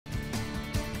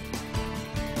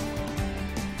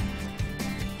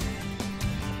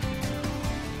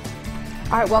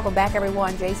All right, welcome back,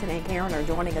 everyone. Jason and Karen are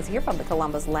joining us here from the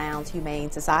Columbus Lowndes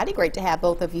Humane Society. Great to have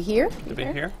both of you here. Good to be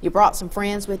here. You brought some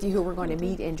friends with you who we're going to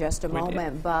meet in just a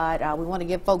moment, but we want to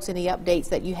give folks any updates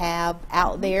that you have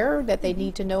out there that they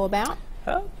need to know about.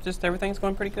 Just everything's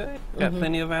going pretty good. Got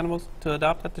plenty of animals to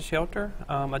adopt at the shelter.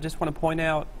 I just want to point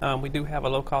out we do have a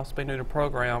low-cost spay neuter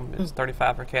program. It's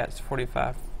 $35 for cats,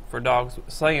 $45 for dogs.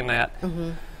 Saying that,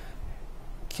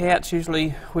 cats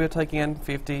usually we'll take in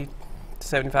 50 to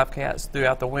 75 cats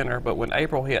throughout the winter, but when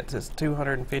April hits, it's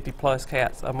 250 plus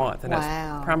cats a month, and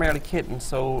that's primarily kittens.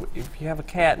 So if you have a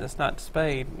cat that's not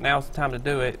spayed, now's the time to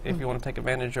do it if you want to take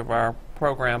advantage of our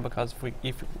program, because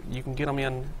if you can get them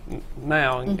in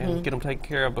now and get them taken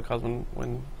care of, because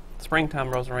when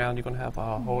springtime rolls around, you're going to have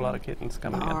a whole lot of kittens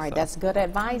coming in. All right, that's good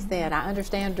advice then. I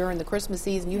understand during the Christmas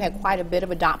season you had quite a bit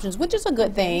of adoptions, which is a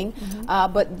good thing,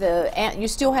 but you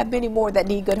still have many more that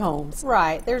need good homes.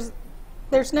 Right. There's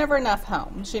never enough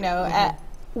homes, you know.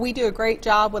 We do a great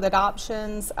job with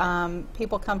adoptions.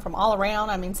 People come from all around.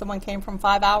 I mean, someone came from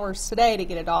 5 hours today to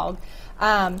get a dog.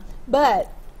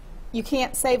 But you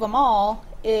can't save them all,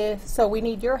 so we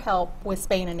need your help with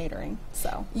spaying and neutering.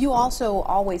 So you also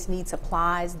always need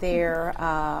supplies there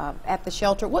at the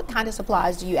shelter. What kind of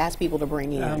supplies do you ask people to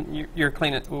bring in? You're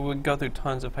cleaning. We would go through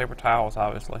tons of paper towels,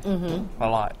 obviously, a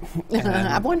lot.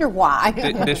 I wonder why.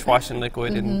 Dishwashing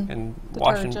liquid and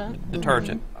washing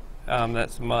detergent. Mm-hmm.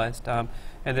 That's a must. And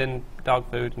then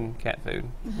dog food and cat food.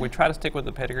 We try to stick with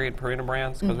the pedigree and Purina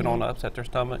brands because we don't want to upset their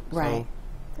stomach. Right. So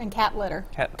and cat litter.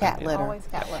 Cat litter. Always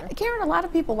cat litter. Karen, a lot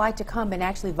of people like to come and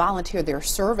actually volunteer their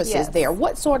services there.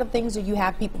 What sort of things do you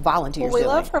have people volunteers doing? We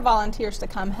love for volunteers to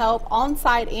come help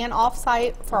on-site and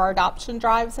off-site for our adoption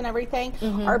drives and everything.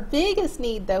 Our biggest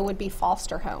need, though, would be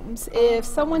foster homes. If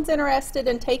someone's interested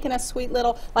in taking a sweet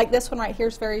little, like this one right here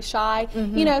is very shy,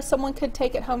 you know, someone could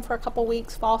take it home for a couple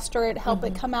weeks, foster it, help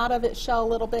it come out of its shell a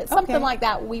little bit, something like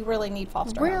that. We really need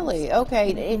foster homes. Really?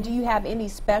 Okay. And do you have any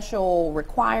special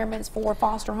requirements for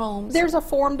foster homes? There's a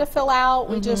form to fill out.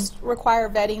 We just require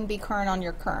vetting, be current on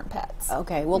your current pets.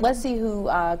 Okay, well, let's see who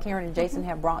Karen and Jason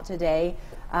have brought today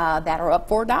that are up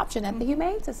for adoption at the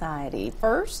Humane Society.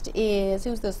 First is,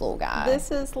 who's this little guy?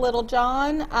 This is little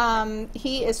John.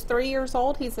 He is 3 years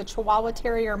old. He's a Chihuahua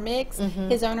Terrier mix.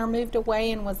 His owner moved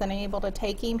away and was unable to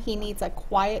take him. He needs a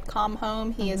quiet, calm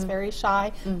home. He is very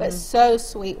shy, but so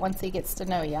sweet once he gets to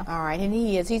know you. All right, and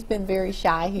he's been very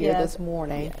shy here this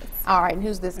morning. All right, and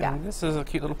who's this guy? And this is a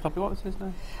cute little puppy. What was his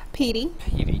name? Petey.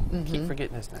 Petey. Keep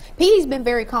forgetting his name. Petey's been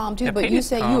very calm too, but you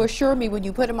say calm. You assure me when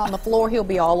you put him on the floor, he'll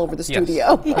be all over the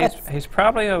studio. He's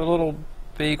probably a little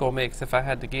beagle mix, if I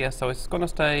had to guess, so it's going to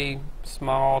stay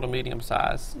small to medium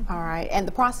size. All right, and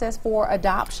the process for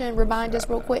adoption, remind us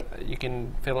real quick. You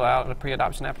can fill out a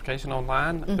pre-adoption application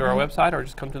online through our website, or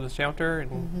just come to the shelter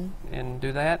and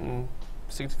do that, and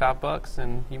 $65,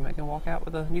 and you can walk out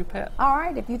with a new pet. All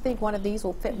right, if you think one of these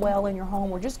will fit well in your home,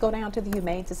 or just go down to the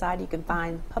Humane Society, you can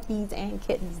find puppies and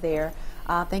kittens there.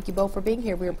 Thank you both for being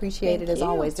here. We appreciate it as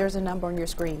always. There's a number on your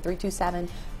screen,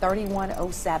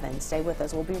 327-3107. Stay with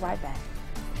us. We'll be right back.